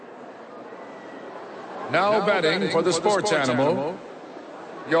Now betting for the sports animal,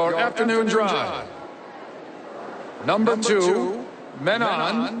 your afternoon drive. Number 2, men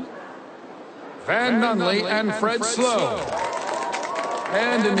on, Van Nunley and Fred Slow.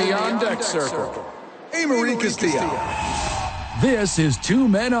 And in the on-deck circle, Amory Castillo. This is 2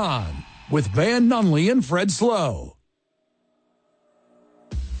 Men On with Van Nunley and Fred Slow.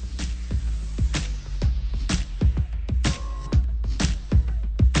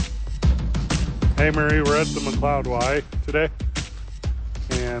 Hey, Mary, we're at the McLeod Y today,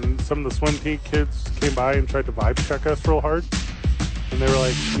 and some of the swim team kids came by and tried to vibe check us real hard, and they were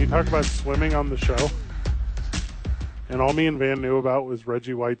like, "Can you talk about swimming on the show?" And all me and Van knew about was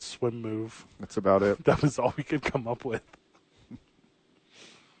Reggie White's swim move. That's about it. That was all we could come up with.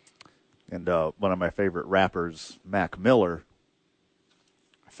 And one of my favorite rappers, Mac Miller,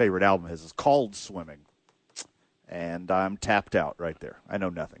 my favorite album of his is called Swimming. And I'm tapped out right there. I know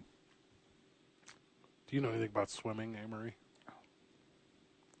nothing. Do you know anything about swimming, Amory?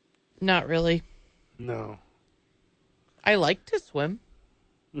 Not really. No. I like to swim.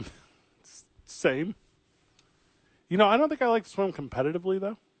 Same. You know, I don't think I like to swim competitively,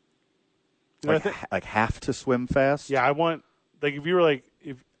 though. You know, like have to swim fast? Yeah, I want, like, if you were like,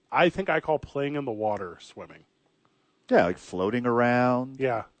 I think I call playing in the water swimming. Yeah, like floating around.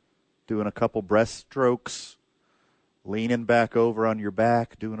 Yeah. Doing a couple breaststrokes. Leaning back over on your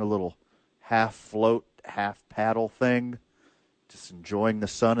back. Doing a little half float, half paddle thing. Just enjoying the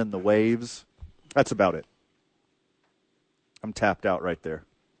sun and the waves. That's about it. I'm tapped out right there.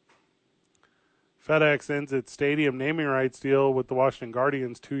 FedEx ends its stadium naming rights deal with the Washington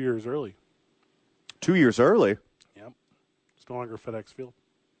Guardians 2 years early. 2 years early? Yep. It's no longer FedEx Field.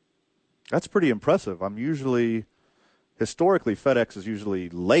 That's pretty impressive. Historically, FedEx is usually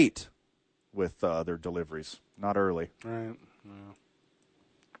late with their deliveries, not early. Right. Yeah.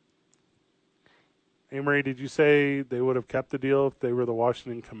 Amory, did you say they would have kept the deal if they were the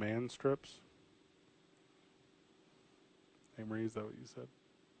Washington Command strips? Amory, is that what you said?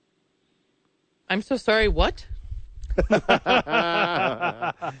 I'm so sorry, what?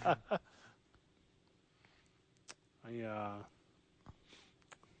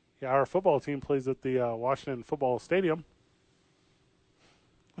 Our football team plays at the Washington Football Stadium.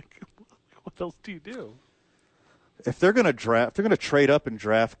 Like, what else do you do? If they're going to trade up and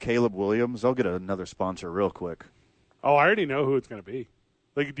draft Caleb Williams, they'll get another sponsor real quick. Oh, I already know who it's going to be.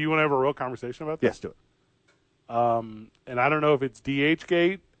 Like, do you want to have a real conversation about that? Yes, do it. And I don't know if it's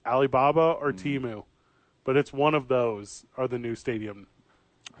DHgate, Alibaba, or Temu, but it's one of those are the new stadium.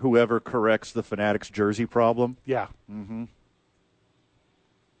 Whoever corrects the Fanatics jersey problem. Yeah. Mm-hmm.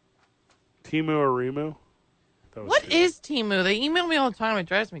 Temu or Rimu? What is Temu? They email me all the time. It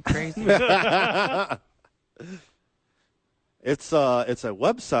drives me crazy. It's a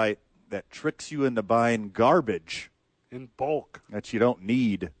website that tricks you into buying garbage in bulk that you don't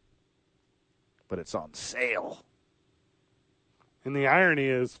need, but it's on sale. And the irony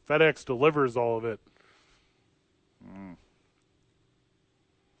is FedEx delivers all of it.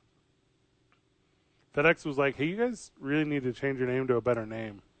 FedEx was like, hey, you guys really need to change your name to a better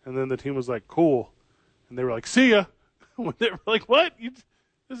name. And then the team was like, cool. And they were like, see ya. When they were like, what?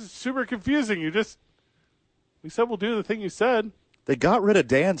 This is super confusing. We said we'll do the thing you said. They got rid of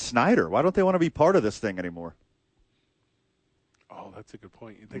Dan Snyder. Why don't they want to be part of this thing anymore? Oh, that's a good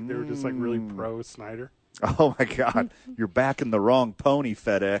point. You think they were just like really pro Snyder? Oh, my God. You're backing the wrong pony,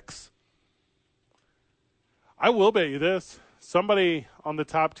 FedEx. I will bet you this. Somebody on the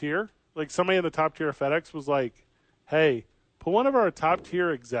top tier, like somebody in the top tier of FedEx was like, hey, put one of our top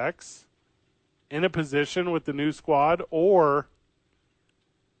tier execs in a position with the new squad, or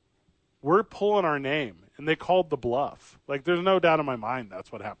we're pulling our name. And they called the bluff. Like, there's no doubt in my mind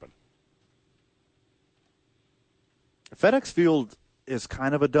that's what happened. FedEx Field is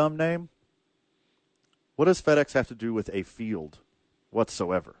kind of a dumb name. What does FedEx have to do with a field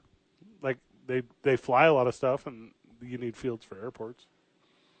whatsoever? Like, they fly a lot of stuff, and you need fields for airports.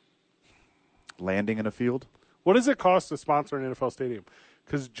 Landing in a field? What does it cost to sponsor an NFL stadium?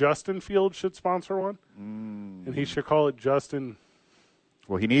 Because Justin Field should sponsor one, and he should call it Justin.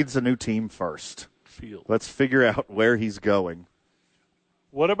 Well, he needs a new team first. Field. Let's figure out where he's going.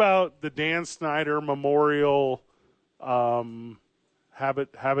 What about the Dan Snyder Memorial Habitat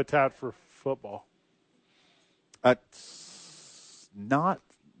for Football? Not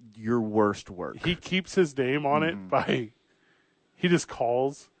your worst work. He keeps his name on it by he just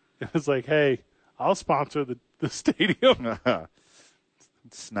calls and it's like, hey, I'll sponsor the stadium.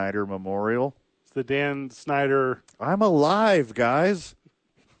 Snyder Memorial. It's the Dan Snyder. I'm alive, guys.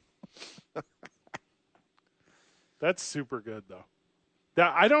 That's super good, though.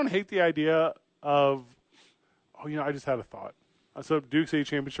 I don't hate the idea of Oh, I just had a thought. So Duke City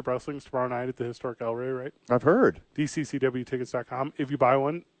Championship Wrestling is tomorrow night at the historic El Rey, right? I've heard. DCCWtickets.com. If you buy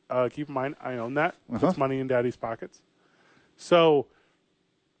one, keep in mind I own that. Puts money in Daddy's pockets. So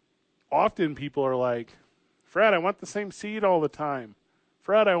often people are like, Fred, I want the same seat all the time.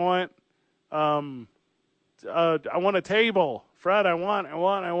 Fred, I want a table. Fred, I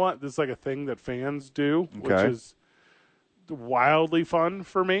want. This is like a thing that fans do, which is wildly fun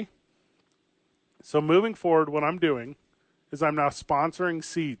for me. So moving forward, what I'm doing is I'm now sponsoring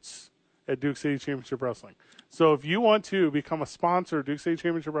seats at Duke City Championship Wrestling. So if you want to become a sponsor of Duke City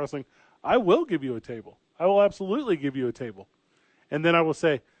Championship Wrestling, I will give you a table. I will absolutely give you a table. And then I will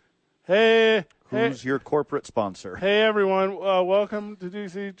say, hey. Who's your corporate sponsor? Hey, everyone. Welcome to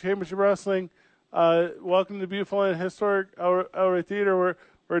Duke City Championship Wrestling. Welcome to the beautiful and historic El Rey Theater,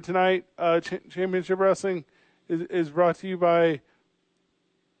 where tonight Championship Wrestling is brought to you by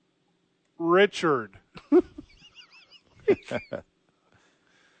Richard.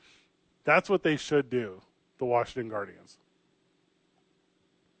 That's what they should do, the Washington Guardians.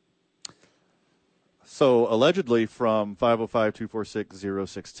 So, allegedly from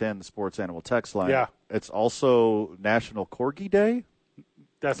 505-246-0610, the Sports Animal text line, it's also National Corgi Day?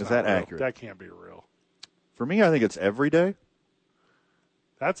 Is that real. accurate? That can't be real. For me, I think it's every day.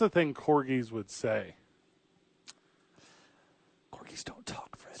 That's a thing corgis would say. Corgis don't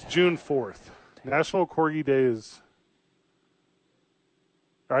talk, Fred. It's June 4th. National Corgi Day is...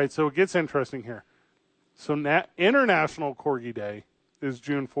 All right, so it gets interesting here. So International Corgi Day is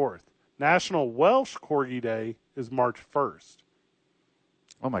June 4th. National Welsh Corgi Day is March 1st.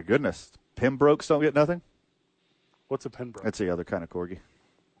 Oh, my goodness. Pembrokes don't get nothing? What's a Pembroke? That's the other kind of corgi.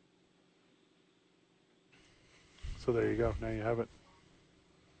 So there you go. Now you have it.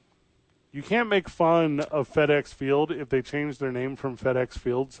 You can't make fun of FedEx Field if they change their name from FedEx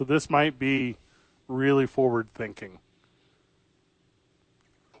Field, so this might be really forward-thinking.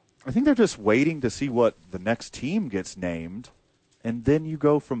 I think they're just waiting to see what the next team gets named, and then you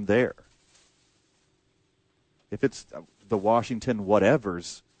go from there. If it's the Washington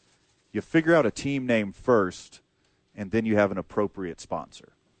whatevers, you figure out a team name first, and then you have an appropriate sponsor.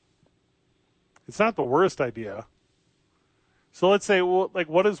 It's not the worst idea. So let's say,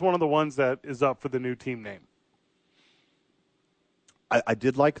 what is one of the ones that is up for the new team name? I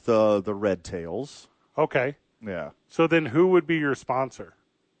did like the Red Tails. Okay. Yeah. So then who would be your sponsor?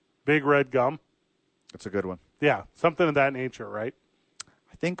 Big Red Gum? That's a good one. Yeah, something of that nature, right?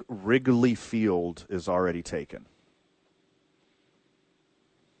 I think Wrigley Field is already taken.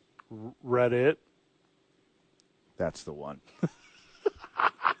 Reddit? That's the one.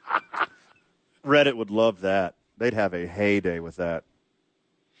 Reddit would love that. They'd have a heyday with that.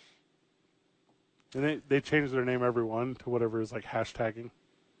 And they change their name every one to whatever is like hashtagging,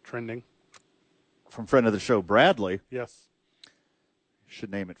 trending. From friend of the show, Bradley. Yes. Should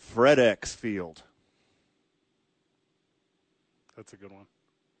name it FredEx Field. That's a good one.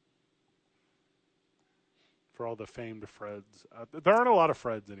 For all the famed Freds. There aren't a lot of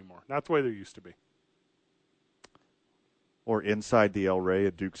Freds anymore. Not the way there used to be. Or inside the El Rey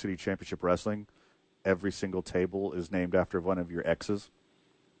at Duke City Championship Wrestling, every single table is named after one of your exes.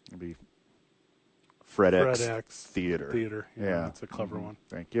 It'd be FredEx Theater. Yeah, that's a clever one.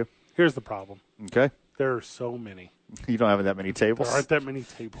 Thank you. Here's the problem. Okay. There are so many. You don't have that many tables? There aren't that many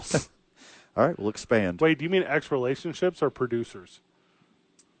tables. All right, we'll expand. Wait, do you mean ex-relationships or producers?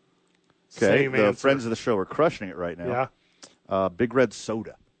 Okay, Same the answer. friends of the show are crushing it right now. Yeah. Big Red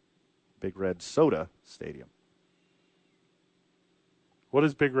Soda. Big Red Soda Stadium. What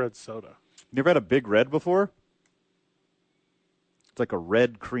is Big Red Soda? You ever had a Big Red before? It's like a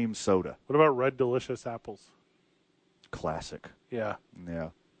red cream soda. What about Red Delicious Apples? Classic. Yeah. Yeah.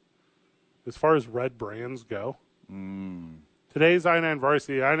 As far as red brands go, today's I-9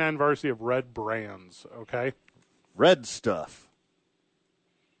 Varsity, I-9 Varsity of red brands, okay? Red stuff.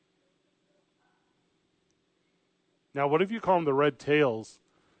 Now, what if you call them the Red Tails,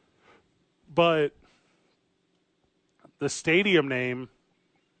 but the stadium name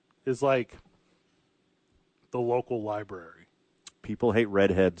is like the local library? People hate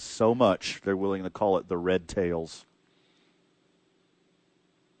redheads so much, they're willing to call it the Red Tails.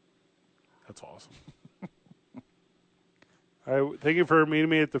 That's awesome. All right, thank you for meeting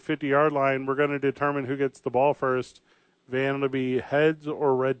me at the 50-yard line. We're going to determine who gets the ball first. Van, it'll be heads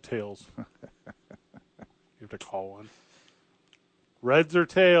or red tails. You have to call one. Reds or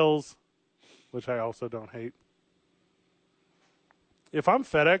tails, which I also don't hate. If I'm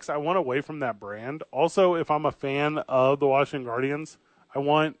FedEx, I want away from that brand. Also, if I'm a fan of the Washington Guardians, I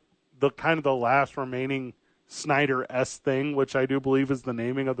want the kind of the last remaining Snyder S thing, which I do believe is the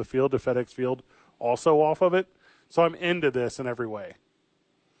naming of the field, to FedEx Field, also off of it. So I'm into this in every way.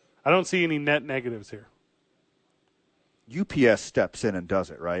 I don't see any net negatives here. UPS steps in and does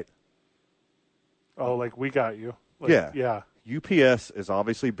it, right? Oh, like we got you. Yeah. UPS is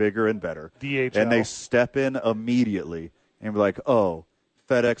obviously bigger and better. DHL. And they step in immediately and be like, oh,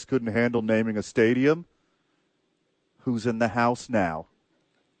 FedEx couldn't handle naming a stadium? Who's in the house now?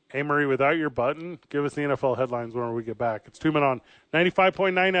 Hey, Marie, without your button, give us the NFL headlines when we get back. It's 2 Men On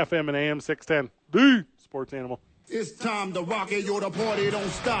 95.9 FM and AM 610. The Sports Animal. It's time to rock, and yo, the party don't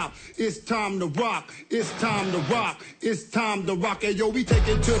stop. It's time to rock, it's time to rock, it's time to rock, and yo, we take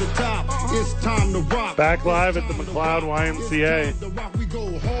it to the top. It's time to rock. Back live at the McLeod YMCA. It's time to rock, we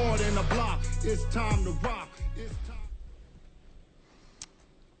go hard in the block. It's time to rock.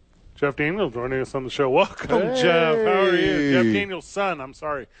 Jeff Daniels joining us on the show. Welcome, Hey. Jeff. How are you? Jeff Daniels' son. I'm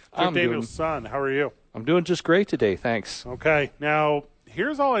sorry. Jeff I'm Daniels' son. How are you? I'm doing just great today, thanks. Okay. Now,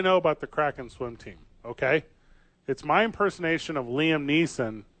 here's all I know about the Kraken swim team, okay? It's my impersonation of Liam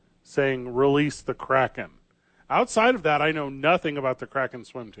Neeson saying, release the Kraken. Outside of that, I know nothing about the Kraken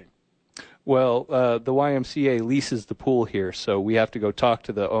swim team. Well, the YMCA leases the pool here, so we have to go talk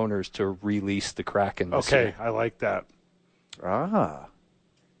to the owners to release the Kraken this Okay, year. I like that.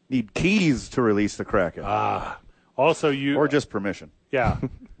 Need keys to release the Kraken. Also, you... Or just permission. Yeah.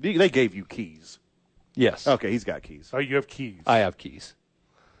 They gave you keys. Yes, Okay, he's got keys. Oh, you have keys I have keys.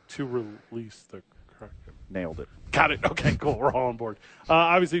 to release the Kraken. Nailed it. Got it. Okay, cool. We're all on board.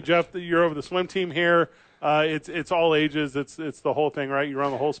 Obviously, Jeff, you're over the swim team here. It's all ages. It's the whole thing, right? You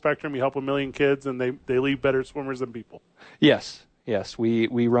run the whole spectrum. You help 1 million kids, and they leave better swimmers than people. Yes.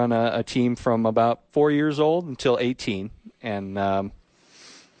 We run a team from about 4 years old until 18, and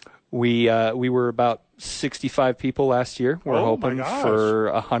we were about 65 people last year. We're Oh, my hoping gosh.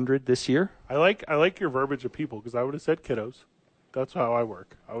 for 100 this year. I like your verbiage of people because I would have said kiddos. That's how I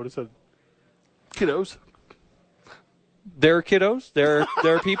work. I would have said kiddos. They're kiddos.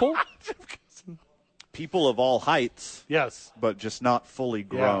 They're people. People of all heights, Yes, but just not fully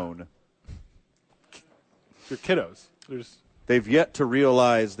grown. they're kiddos. They've yet to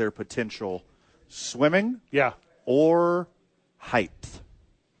realize their potential swimming Yeah. or height.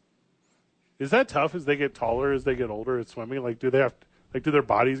 Is that tough as they get taller, as they get older at swimming? Like, do their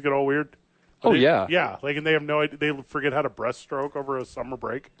bodies get all weird? Oh, yeah. Yeah. Like, and they have no idea. They forget how to breaststroke over a summer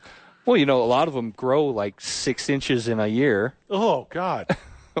break. Well, a lot of them grow like 6 inches in a year. Oh, God.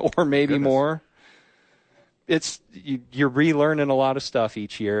 Or maybe more. You're relearning a lot of stuff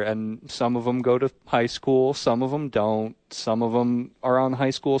each year, and some of them go to high school, some of them don't. Some of them are on the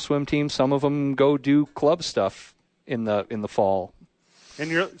high school swim team. Some of them go do club stuff in the fall.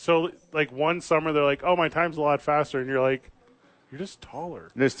 And so like one summer they're like, oh, my time's a lot faster, and you're like, you're just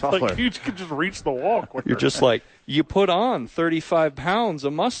taller. Just taller. Like, you could just reach the wall quicker. You're just like, you put on 35 pounds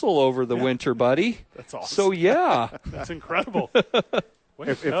of muscle over the winter, buddy. That's awesome. So yeah, That's incredible.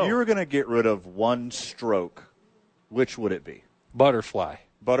 If you were going to get rid of one stroke, which would it be? butterfly.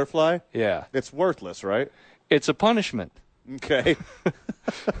 Butterfly? Yeah, It's worthless, right? it's a punishment. Okay.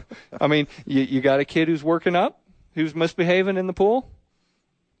 I mean, you got a kid who's working up, who's misbehaving in the pool.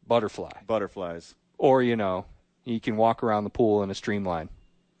 Butterfly. Butterflies. Or, you can walk around the pool in a streamline.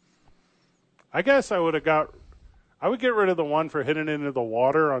 I guess I would get rid of the one for hitting into the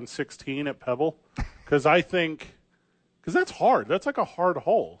water on 16 at Pebble because that's hard. That's like a hard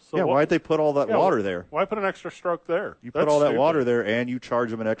hole. So Yeah, why'd they put all that water there? Why put an extra stroke there? You put all that water there and you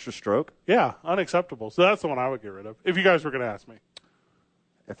charge them an extra stroke? Yeah, unacceptable. So that's the one I would get rid of if you guys were going to ask me.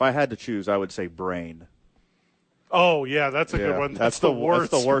 If I had to choose, I would say brain. Oh, yeah, that's a good one. That's the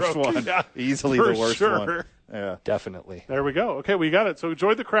worst worst stroke. one. Yeah, Easily for the worst sure. one. Yeah. Definitely. There we go. Okay, we got it. So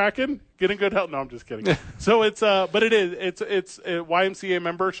enjoy the Kraken. Get in good health. No, I'm just kidding. So it's a YMCA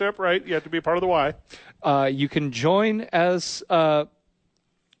membership, right? You have to be a part of the Y. You can join as part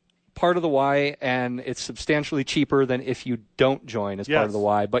of the Y, and it's substantially cheaper than if you don't join as part of the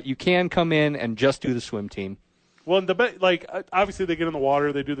Y. But you can come in and just do the swim team. Well, and obviously they get in the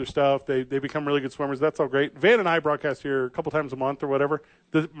water, they do their stuff, they become really good swimmers. That's all great. Van and I broadcast here a couple times a month or whatever.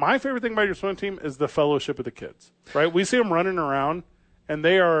 My favorite thing about your swim team is the fellowship of the kids, right? We see them running around, and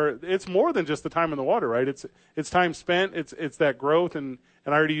it's more than just the time in the water, right? It's time spent, it's that growth, and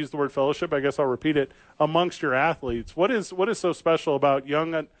I already used the word fellowship. I guess I'll repeat it amongst your athletes. What is so special about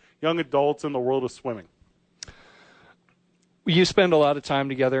young adults in the world of swimming? You spend a lot of time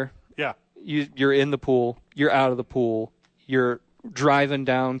together. Yeah. You're in the pool. You're out of the pool. You're driving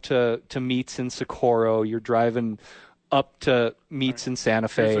down to meets in Socorro. You're driving up to meets in Santa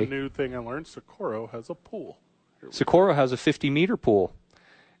Fe. Here's a new thing I learned. Socorro has a pool. Socorro has a 50-meter pool.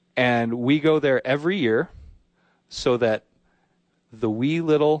 And we go there every year so that the wee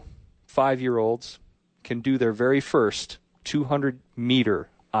little 5-year-olds can do their very first 200-meter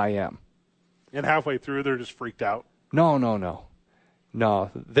IM. And halfway through, they're just freaked out. No.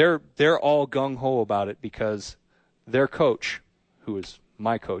 They're all gung-ho about it because their coach, who was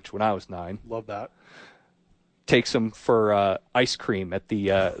my coach when I was 9, Love that. takes them for ice cream at the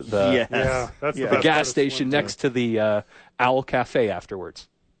That's the best gas part of station swim next to the Owl Cafe afterwards.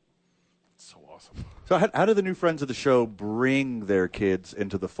 So awesome. So how do the new friends of the show bring their kids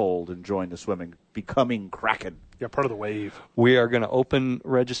into the fold and join the swimming, becoming Kraken? Yeah, part of the wave. We are going to open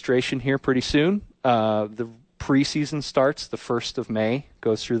registration here pretty soon. The preseason starts the 1st of May,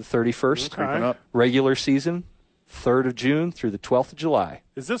 goes through the 31st. Okay. Up. Regular season, 3rd of June through the 12th of July.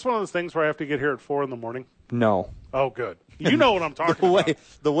 Is this one of those things where I have to get here at 4 a.m? No. Oh, good. You know what I'm talking about.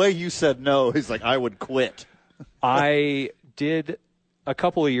 The way you said no, he's like, I would quit. I did a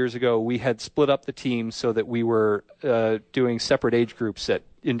couple of years ago. We had split up the team so that we were doing separate age groups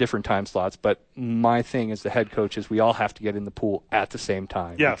in different time slots. But my thing as the head coach is we all have to get in the pool at the same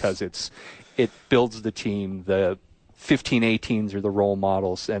time. Yes. Because it builds the team. The 15-18s are the role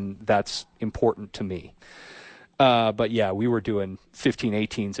models, and that's important to me. But yeah, we were doing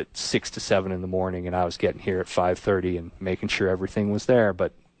 15-18s at 6 to 7 in the morning, and I was getting here at 5:30 and making sure everything was there.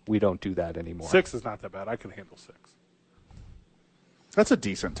 But we don't do that anymore. 6 is not that bad. I can handle 6. That's a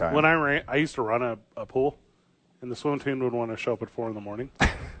decent time. When I used to run a pool, and the swim team would want to show up at 4 a.m.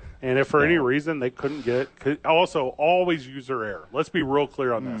 And if for any reason they couldn't also always use their air. Let's be real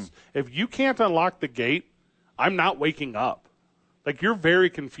clear on this. If you can't unlock the gate, I'm not waking up. Like, you're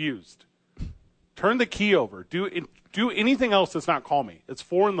very confused. Turn the key over. Do anything else that's not call me. It's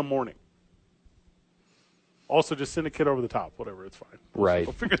 4 a.m. Also, just send a kid over the top. Whatever, it's fine. Right.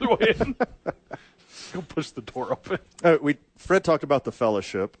 We'll figure the way in. Go push the door open. Fred talked about the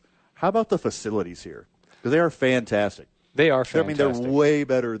fellowship. How about the facilities here? Because they are fantastic. They are fantastic. I mean, they're way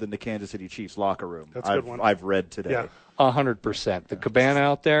better than the Kansas City Chiefs locker room. That's a good one. I've read today. Yeah. 100%. The cabana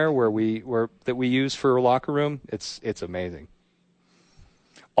out there that we use for a locker room, it's amazing.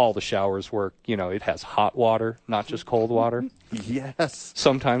 All the showers work. It has hot water, not just cold water. Yes.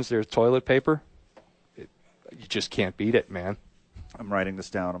 Sometimes there's toilet paper. You just can't beat it, man. I'm writing this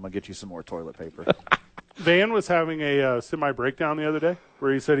down. I'm going to get you some more toilet paper. Van was having a semi-breakdown the other day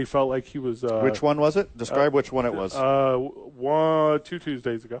where he said he felt like he was... which one was it? Describe which one it was. 2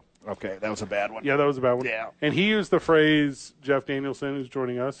 Tuesdays ago. Okay, that was a bad one. Yeah, that was a bad one. Yeah. And he used the phrase, Jeff Danielson, who's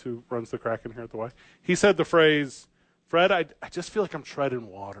joining us, who runs the Kraken here at the Y, he said the phrase, Fred, I just feel like I'm treading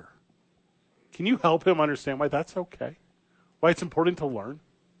water. Can you help him understand why that's okay? Why it's important to learn?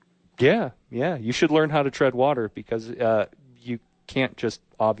 Yeah. You should learn how to tread water because you can't just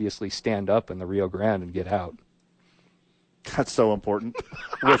obviously stand up in the Rio Grande and get out. That's so important.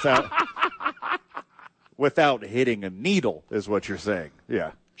 Without hitting a needle is what you're saying.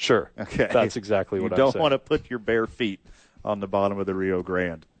 Yeah. Sure. Okay. That's exactly what I'm saying. You saying. don't want to put your bare feet on the bottom of the Rio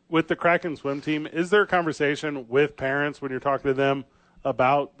Grande. With the Kraken swim team, is there a conversation with parents when you're talking to them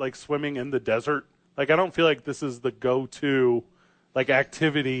about, like, swimming in the desert? Like, I don't feel like this is the go-to, like,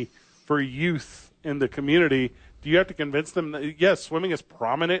 activity for youth in the community. Do you have to convince them that, yes, swimming is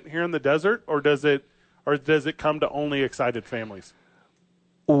prominent here in the desert, or does it come to only excited families?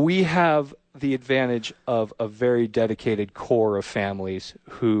 We have the advantage of a very dedicated core of families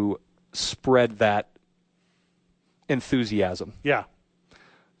who spread that enthusiasm. Yeah.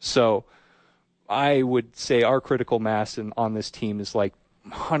 So I would say our critical mass on this team is like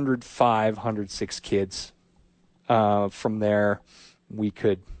 105, 106 kids. From there, we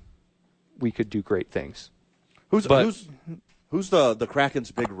could do great things. Who's the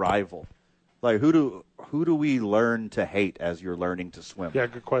Kraken's big rival? Like who do we learn to hate as you're learning to swim? Yeah,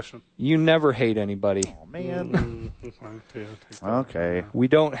 good question. You never hate anybody. Oh man. Okay. We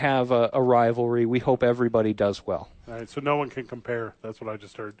don't have a rivalry. We hope everybody does well. All right, so no one can compare. That's what I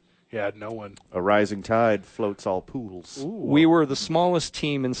just heard. Yeah, no one. A rising tide floats all pools. Ooh. We were the smallest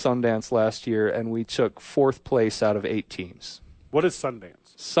team in Sundance last year, and we took 4th place out of 8 teams. What is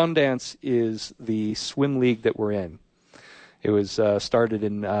Sundance? Sundance is the swim league that we're in. It was started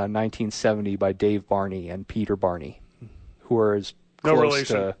in 1970 by Dave Barney and Peter Barney, who are as close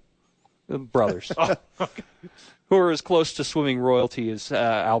to brothers, who are as close to swimming royalty as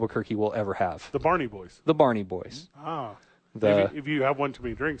Albuquerque will ever have. The Barney Boys. The Barney Boys. Ah. If you have one too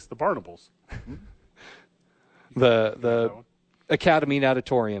many drinks, the Barnables. The Academy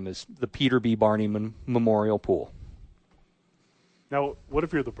Natatorium is the Peter B. Barney Memorial Pool. Now, what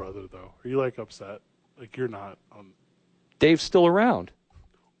if you're the brother, though? Are you, like, upset? Like, you're not on... Dave's still around.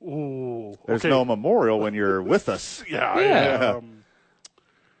 Ooh. There's okay. no memorial when you're with us. Yeah.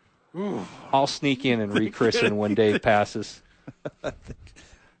 I'll sneak in and rechristen when Dave passes.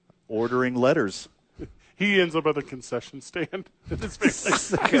 Ordering letters. He ends up at the concession stand. And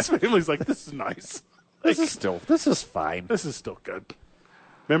his family's like, this is nice. This is fine. This is still good.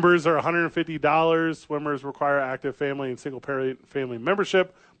 Members are $150. Swimmers require active family and single parent family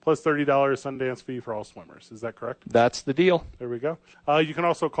membership, plus $30 Sundance fee for all swimmers. Is that correct? That's the deal. There we go. You can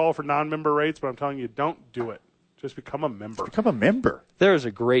also call for non-member rates, but I'm telling you, don't do it. Just become a member. Become a member. There's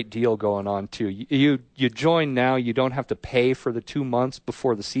a great deal going on, too. You join now. You don't have to pay for the 2 months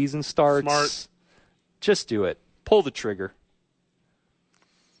before the season starts. Smart. Just do it. Pull the trigger.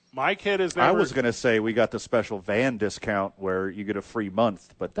 My kid is never... I was going to say we got the special van discount where you get a free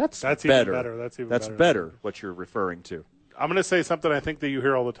month, but that's better. Even better. That's better what you're referring to. I'm going to say something I think that you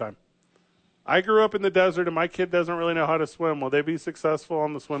hear all the time. I grew up in the desert, and my kid doesn't really know how to swim. Will they be successful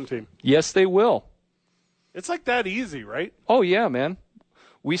on the swim team? Yes, they will. It's like that easy, right? Oh, yeah, man.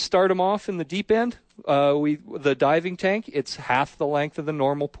 We start them off in the deep end. The diving tank, it's half the length of the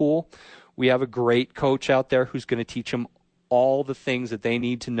normal pool. We have a great coach out there who's going to teach them all the things that they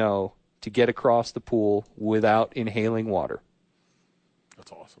need to know to get across the pool without inhaling water.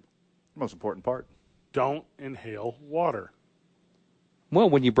 That's awesome. Most important part. Don't inhale water. Well,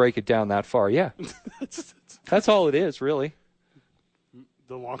 when you break it down that far, yeah. That's all it is, really.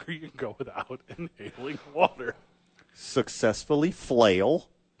 The longer you can go without inhaling water. Successfully flail.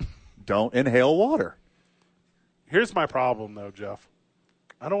 Don't inhale water. Here's my problem, though, Jeff.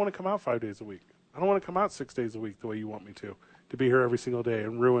 I don't want to come out 5 days a week. I don't want to come out 6 days a week the way you want me to be here every single day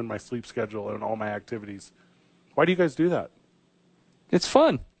and ruin my sleep schedule and all my activities. Why do you guys do that? It's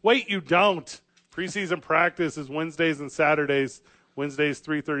fun. Wait, you don't. Preseason practice is Wednesdays and Saturdays. Wednesdays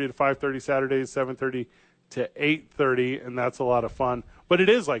 3:30 to 5:30, Saturdays 7:30 to 8:30, and that's a lot of fun. But it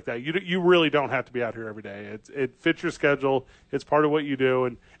is like that. You really don't have to be out here every day. It fits your schedule. It's part of what you do.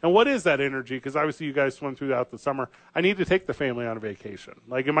 And what is that energy? Because obviously you guys swim throughout the summer. I need to take the family on a vacation.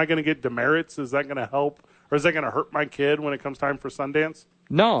 Like, am I going to get demerits? Is that going to help? Or is that going to hurt my kid when it comes time for Sundance?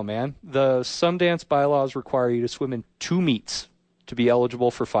 No, man. The Sundance bylaws require you to swim in 2 meets to be eligible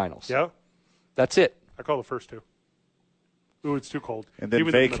for finals. Yeah? That's it. I call the first 2. Ooh, it's too cold. And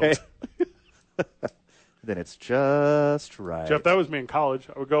then vacate. Then it's just right. Jeff, that was me in college.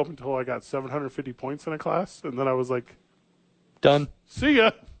 I would go up until I got 750 points in a class, and then I was like, done. See ya.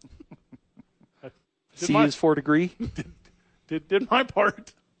 C is for degree. Did my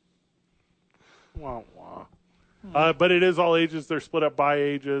part. Wah, wah. But it is all ages. They're split up by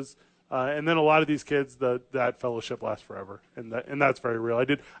ages. And then a lot of these kids, that fellowship lasts forever. And that's very real.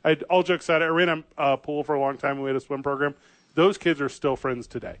 All jokes aside, I ran a pool for a long time. We had a swim program. Those kids are still friends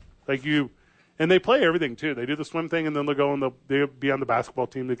today. And they play everything, too. They do the swim thing, and then they'll go and they'll be on the basketball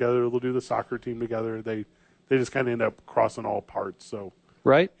team together. They'll do the soccer team together. They just kind of end up crossing all parts. So,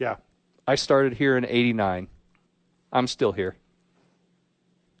 right? Yeah. I started here in 89. I'm still here.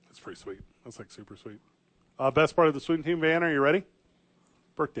 That's pretty sweet. That's like super sweet. Best part of the swim team, Van, are you ready?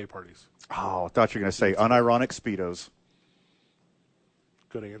 Birthday parties. Oh, I thought you were going to say unironic Speedos.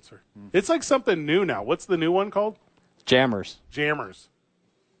 Good answer. It's like something new now. What's the new one called? Jammers. Jammers.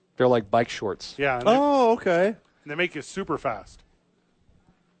 They're like bike shorts. Yeah. Okay. And they make you super fast.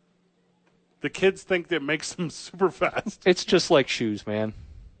 The kids think that makes them super fast. It's just like shoes, man.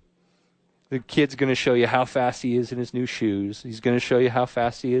 The kid's going to show you how fast he is in his new shoes. He's going to show you how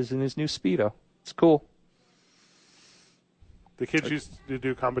fast he is in his new Speedo. It's cool. The kids used to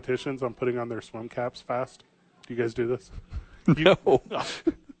do competitions on putting on their swim caps fast. Do you guys do this? No.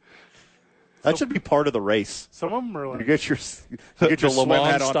 That should be part of the race. Some of them are like... You get your swim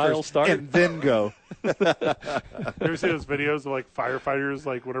hat on style first start. and then go. You ever see those videos of like firefighters,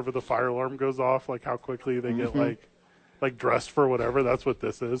 like whenever the fire alarm goes off, like how quickly they get like dressed for whatever? That's what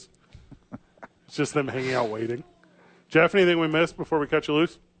this is. It's just them hanging out waiting. Jeff, anything we missed before we cut you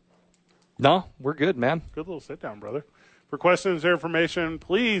loose? No, we're good, man. Good little sit down, brother. For questions or information,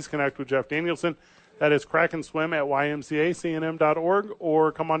 please connect with Jeff Danielson. That is crack'n'swim at ymcacnm.org,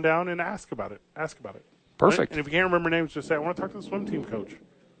 or come on down and ask about it. Perfect. And if you can't remember names, just say, I want to talk to the swim team coach.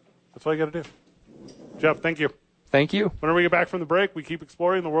 That's all you got to do. Jeff, thank you. Thank you. Whenever we get back from the break, we keep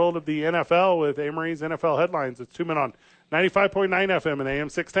exploring the world of the NFL with Amory's NFL Headlines. It's 2 Men on 95.9 FM and AM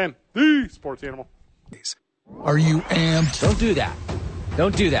 610, the sports animal. Are you amped? Don't do that.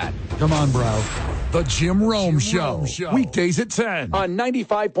 Don't do that. Come on, bro. The Jim Rome Show. Weekdays at 10. On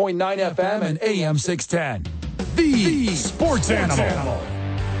 95.9 FM and AM 610. The sports animal.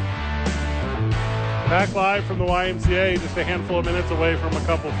 Back live from the YMCA, just a handful of minutes away from a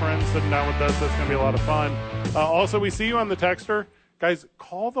couple friends sitting down with us. That's going to be a lot of fun. Also, we see you on the texter. Guys,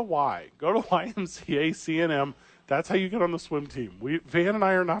 call the Y. Go to YMCA CNM. That's how you get on the swim team. Van and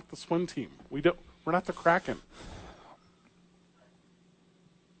I are not the swim team. We're not the Kraken.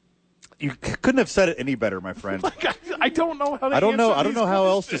 You couldn't have said it any better, my friend. I don't know how to I don't know how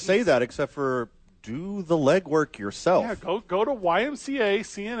else to questions. say that except for do the legwork yourself. Yeah, go to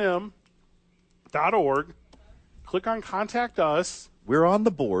YMCA.CNM.org. Click on Contact Us. We're on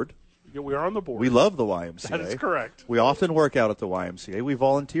the board. Yeah, we are on the board. We love the YMCA. That is correct. We often work out at the YMCA. We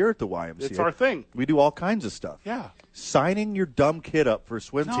volunteer at the YMCA. It's our thing. We do all kinds of stuff. Yeah. Signing your dumb kid up for a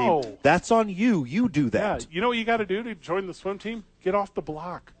swim team, that's on you. You do that. Yeah. You know what you got to do to join the swim team? Get off the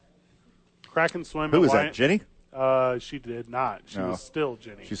block. Kraken Swim. Who is that, Jenny? She did not. She was still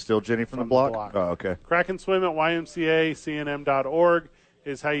Jenny. She's still Jenny from the block? Oh, okay. Kraken Swim at YMCA.CNM.org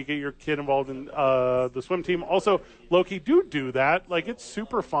is how you get your kid involved in the swim team. Also, Loki, do that. Like, it's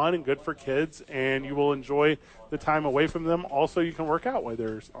super fun and good for kids, and you will enjoy the time away from them. Also, you can work out while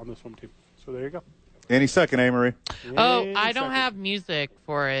they're on the swim team. So there you go. Any second, Marie? I don't have music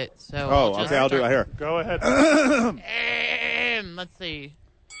for it, so. Okay, I'll do it here. Go ahead. Let's see.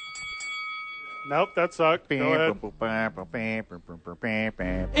 Nope, that sucked. Go ahead. NFL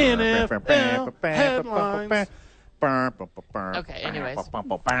headlines. Okay, anyways.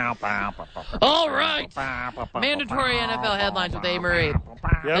 All right. Mandatory NFL headlines with A-Marie.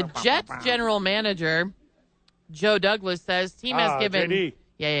 The Jets general manager, Joe Douglas, says team has given... JD.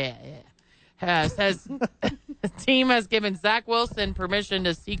 Says team has given Zach Wilson permission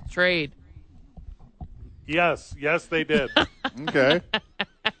to seek trade. Yes, they did. Okay.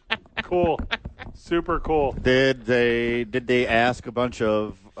 Cool. Super cool. Did they ask a bunch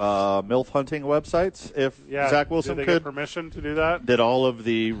of MILF hunting websites if Zach Wilson did they could? Get permission to do that? Did all of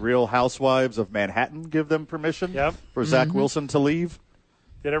the Real Housewives of Manhattan give them permission for Zach Wilson to leave?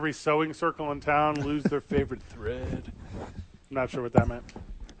 Did every sewing circle in town lose their favorite thread? I'm not sure what that meant.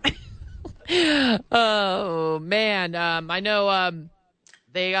 Oh, man. I know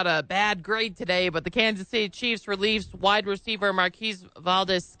they got a bad grade today, but the Kansas City Chiefs released wide receiver Marquise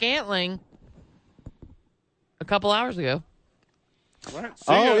Valdez-Scantling a couple hours ago. All right,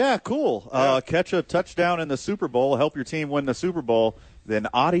 yeah, cool. Catch a touchdown in the Super Bowl, help your team win the Super Bowl, then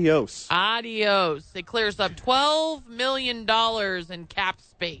adios. Adios. It clears up $12 million in cap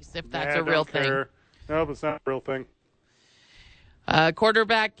space, if that's a real thing. No, but it's not a real thing.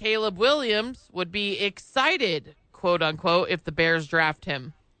 Quarterback Caleb Williams would be excited, quote unquote, if the Bears draft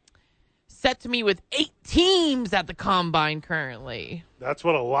him. Set to meet with 8 teams at the Combine currently. That's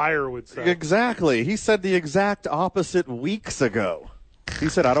what a liar would say. Exactly. He said the exact opposite weeks ago. He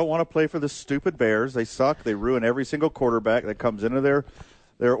said, I don't want to play for the stupid Bears. They suck. They ruin every single quarterback that comes into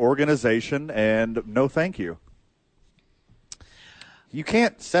their organization, and no thank you. You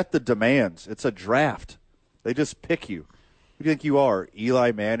can't set the demands. It's a draft. They just pick you. Who do you think you are,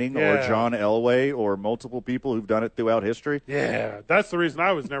 Eli Manning or John Elway or multiple people who've done it throughout history? Yeah, that's the reason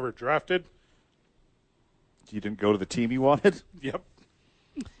I was never drafted. You didn't go to the team you wanted? Yep.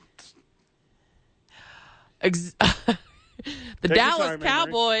 The Dallas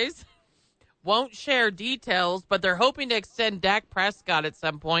Cowboys won't share details, but they're hoping to extend Dak Prescott at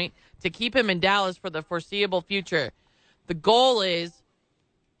some point to keep him in Dallas for the foreseeable future. The goal is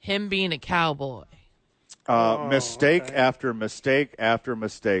him being a Cowboy. Mistake after mistake after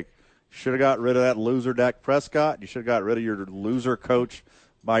mistake. Should have got rid of that loser Dak Prescott. You should have got rid of your loser coach,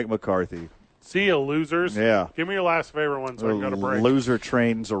 Mike McCarthy. See you, losers. Yeah. Give me your last favorite one so I can go to break. Loser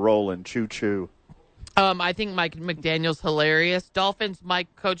trains are rolling. Choo-choo. I think Mike McDaniel's hilarious. Dolphins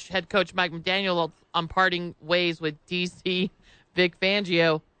head coach Mike McDaniel on parting ways with DC Vic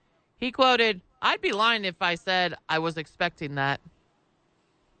Fangio. He quoted, "I'd be lying if I said I was expecting that."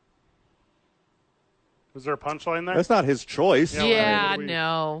 Was there a punchline there? That's not his choice. Yeah,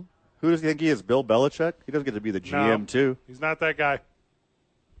 no. Who does he think he is, Bill Belichick? He doesn't get to be the GM, too. He's not that guy.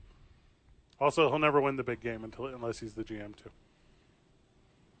 Also, he'll never win the big game unless he's the GM, too.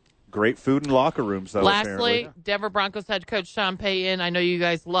 Great food in locker rooms, though. Lastly, apparently. Denver Broncos head coach Sean Payton, I know you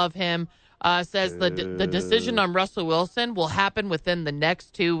guys love him, says the decision on Russell Wilson will happen within the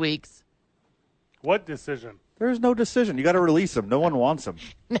next 2 weeks. What decision? There's no decision. You got to release him. No one wants him.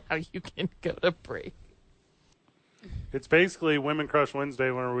 Now you can go to break. It's basically Women Crush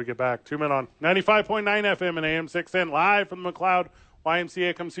Wednesday whenever we get back. 2 men on 95.9 FM and AM 610 live from the McLeod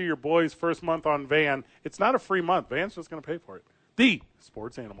YMCA. Come see your boys' first month on Van. It's not a free month. Van's just going to pay for it. The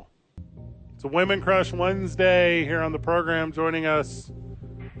sports animal. It's a Women Crush Wednesday here on the program. Joining us,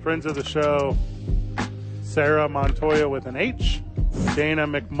 friends of the show, Sarah Montoya with an H, Dana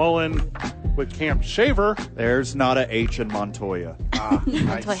McMullen with Camp Shaver. There's not a H in Montoya.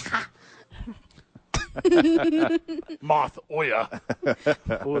 Nice. Moth Oya.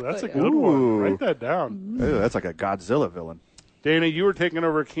 Oh, that's a good one. Write that down. Ooh, that's like a Godzilla villain. Dana, you were taking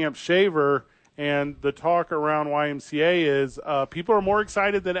over Camp Shaver, And the talk around YMCA is people are more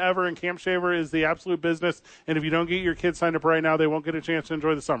excited than ever, and Camp Shaver is the absolute business. And if you don't get your kids signed up right now, they won't get a chance to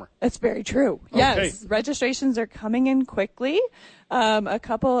enjoy the summer. That's very true. Okay. Yes, registrations are coming in quickly. One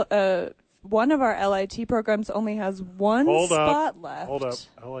of our LIT programs only has one spot left. Hold up.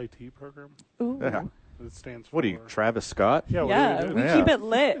 LIT program? Ooh. Yeah. It stands for... What are you, Travis Scott? Yeah, Yeah, what we do keep it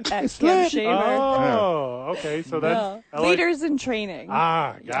lit at Camp Shaver. Oh, okay. So that's... Leaders in Training.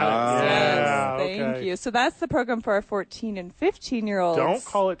 Ah, got it. Yeah, Thank you. So that's the program for our 14 and 15-year-olds. Don't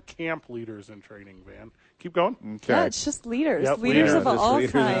call it Camp Leaders in Training, Van. Keep going. Okay. Yeah, it's just leaders. Yep, leaders of just all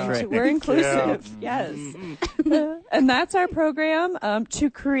leaders in kinds. training. We're inclusive. Yes. And that's our program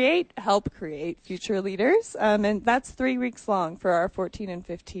to help create future leaders. And that's 3 weeks long for our 14 and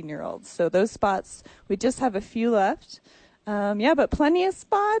 15-year-olds. So those spots, we just have a few left. But plenty of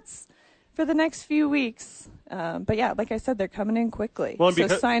spots for the next few weeks. But yeah, like I said, they're coming in quickly. Well, so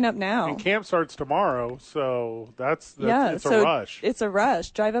sign up now. And camp starts tomorrow, so it's a rush. It's a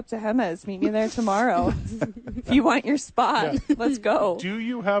rush. Drive up to Hema's. Meet me there tomorrow. If you want your spot, let's go. Do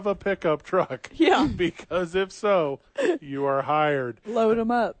you have a pickup truck? Yeah. Because if so, you are hired. Load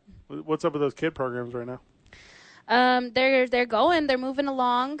them up. What's up with those kid programs right now? They're moving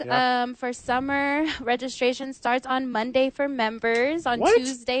along. Yeah. For summer, registration starts on Monday for members, on What?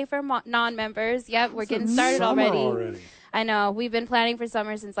 Tuesday for non-members. Yep, we're getting started already. I know. We've been planning for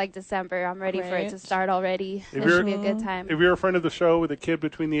summer since like December. I'm ready for it to start already. It should be a good time. If you're a friend of the show with a kid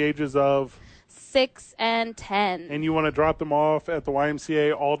between the ages of 6 and 10. and you want to drop them off at the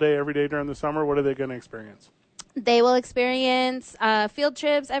YMCA all day, every day during the summer, what are they going to experience? They will experience field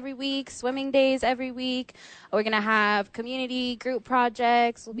trips every week, swimming days every week. We're going to have community group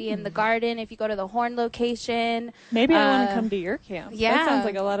projects. We'll be in the garden if you go to the Horn location. Maybe I want to come to your camp. Yeah. That sounds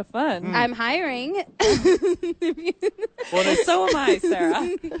like a lot of fun. I'm hiring. Well, so am I, Sarah.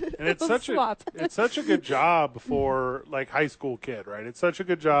 And it's such a good job for like high school kid, right? It's such a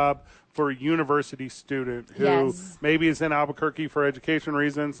good job for a university student who maybe is in Albuquerque for education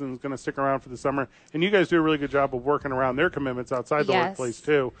reasons and is going to stick around for the summer. And you guys do a really good job of working around their commitments outside the workplace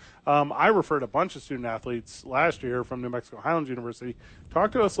too. I referred a bunch of student athletes last year from New Mexico Highlands University.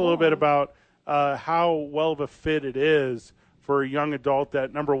 Talk to us a little bit about how well of a fit it is for a young adult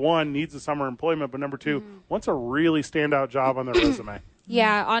that, number one, needs a summer employment, but number two, wants a really standout job on their resume.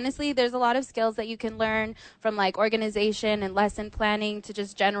 Yeah, honestly, there's a lot of skills that you can learn from like organization and lesson planning to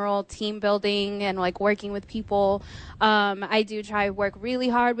just general team building and like working with people. I do try to work really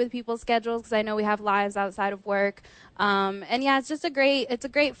hard with people's schedules because I know we have lives outside of work. And yeah, it's just a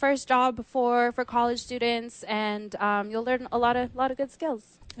great first job for college students, and you'll learn a lot of good skills.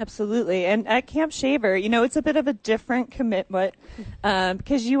 Absolutely. And at Camp Shaver, it's a bit of a different commitment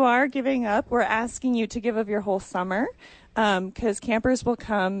because you are giving up. We're asking you to give of your whole summer because campers will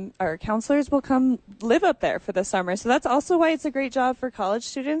come, or counselors will come live up there for the summer. So that's also why it's a great job for college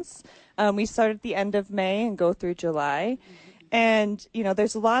students. We start at the end of May and go through July. And,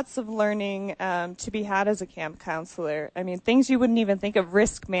 there's lots of learning to be had as a camp counselor. I mean, things you wouldn't even think of: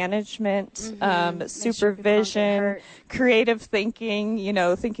 risk management, supervision, creative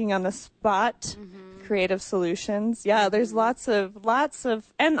thinking, thinking on the spot, creative solutions. Yeah, there's lots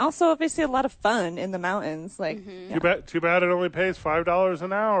of, and also obviously a lot of fun in the mountains. Like, Too bad it only pays $5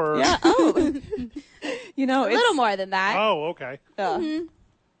 an hour. Yeah. Oh, a little more than that. Oh, okay.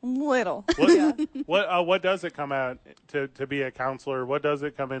 Little. What does it come out to be a counselor? What does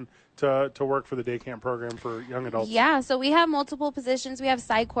it come in to work for the day camp program for young adults? Yeah, so we have multiple positions. We have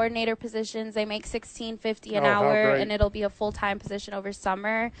site coordinator positions. They make $16.50 an hour, and it'll be a full-time position over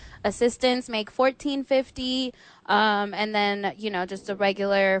summer. Assistants make $14.50, and then just a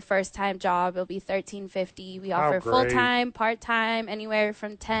regular first-time job, it'll be $13.50. We offer full-time, part-time, anywhere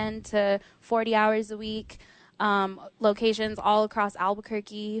from 10 to 40 hours a week. Locations all across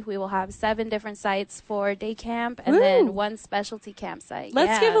Albuquerque. We will have 7 different sites for day camp and then 1 specialty campsite.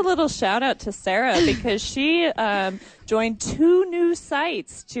 Let's give a little shout out to Sarah because she joined 2 new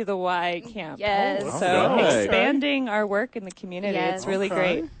sites to the Y camp. Yes. So expanding our work in the community. Yes. It's really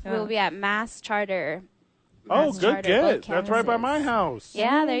great. We'll be at Mass Charter. Good get. That's right by my house.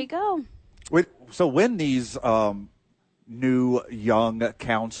 Yeah, there you go. So when these new young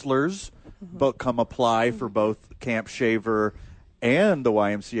counselors come apply for both Camp Shaver and the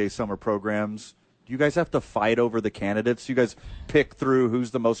YMCA summer programs, do you guys have to fight over the candidates? You guys pick through who's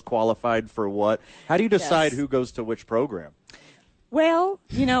the most qualified for what? How do you decide who goes to which program? Well,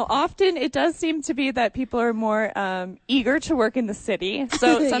 often it does seem to be that people are more eager to work in the city.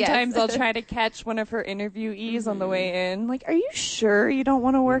 So sometimes I'll try to catch one of her interviewees on the way in. Like, are you sure you don't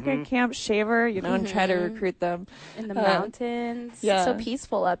want to work at Camp Shaver? And try to recruit them. In the mountains. Yeah. It's so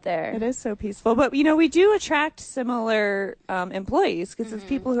peaceful up there. It is so peaceful. But, we do attract similar employees because it's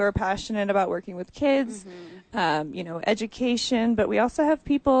people who are passionate about working with kids, education. But we also have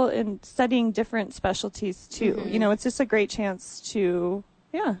people in studying different specialties, too. It's just a great chance to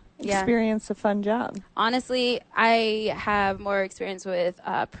experience a fun job. Honestly, I have more experience with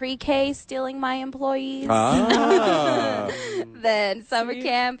pre-K stealing my employees than summer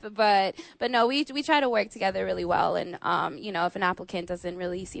camp. But no, we try to work together really well. And, if an applicant doesn't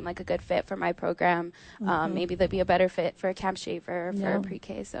really seem like a good fit for my program, maybe they'd be a better fit for a Camp Shaver or for a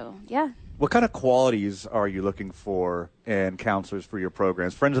pre-K. So, yeah. What kind of qualities are you looking for in counselors for your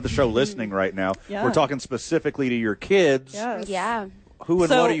programs? Friends of the show listening right now, we're talking specifically to your kids. Yes. Yeah. Who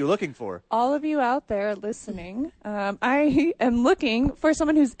and what are you looking for? All of you out there listening, I am looking for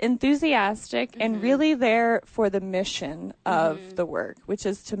someone who's enthusiastic and really there for the mission of the work, which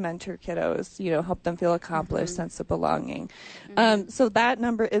is to mentor kiddos, help them feel accomplished, sense of belonging. So that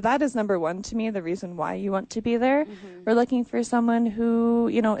is number one to me, the reason why you want to be there. We're looking for someone who,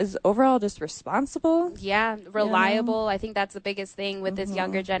 is overall just responsible. Yeah, reliable. I think that's the biggest thing with this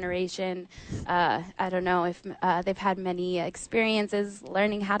younger generation. I don't know if they've had many experiences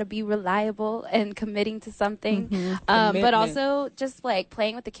learning how to be reliable and committing to something, but also just like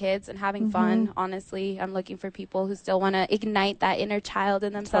playing with the kids and having fun. Honestly, I'm looking for people who still want to ignite that inner child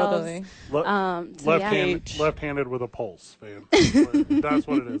in themselves. Totally. Left-handed with a pulse, man. That's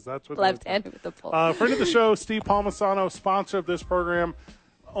what it is. That's what left-handed with a pulse. Friend of the show, Steve Palmisano, sponsor of this program,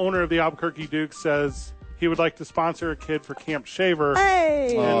 owner of the Albuquerque Dukes, says he would like to sponsor a kid for Camp Shaver.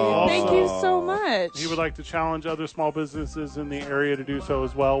 Hey, thank you so much. He would like to challenge other small businesses in the area to do so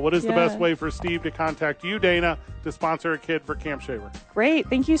as well. What is the best way for Steve to contact you, Dana, to sponsor a kid for Camp Shaver? Great.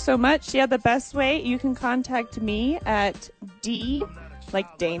 Thank you so much. Yeah, the best way, you can contact me at D,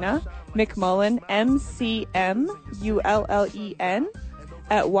 like Dana, McMullen, MCMULLEN,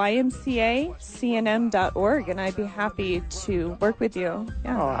 at YMCA.CNM.org, and I'd be happy to work with you.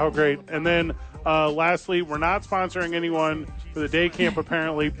 Yeah. Oh, how great. And then lastly, we're not sponsoring anyone for the day camp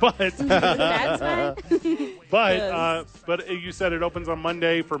apparently, but that's fine. but you said it opens on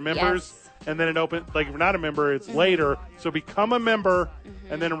Monday for members. And then it opens, like if you're not a member, it's later. So become a member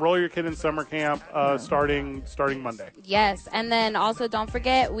and then enroll your kid in summer camp starting Monday. Yes. And then also don't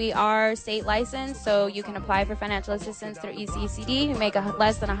forget, we are state licensed, so you can apply for financial assistance through ECCD. You make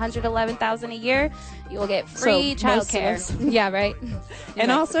less than $111,000 a year, you will get free childcare. Yeah, right.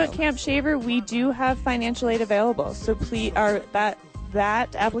 And also at Camp Shaver, we do have financial aid available. So please, that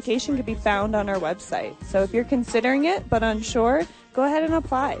application can be found on our website. So if you're considering it but unsure, go ahead and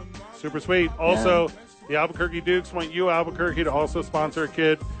apply. Super sweet. Also, the Albuquerque Dukes want you, Albuquerque, to also sponsor a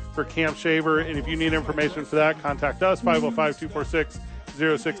kid for Camp Shaver. And if you need information for that, contact us,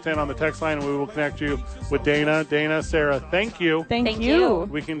 505-246-0610 on the text line, and we will connect you with Dana. Dana, Sarah, thank you. Thank you.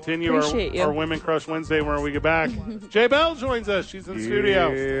 We continue our Women Crush Wednesday when we get back. Jay Bell joins us. She's in the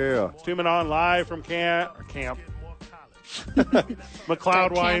studio. It's 2 Men On live from camp.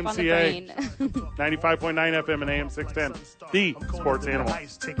 McLeod YMCA, 95.9 FM and AM 610, the sports animal.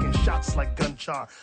 Taking shots like gun char.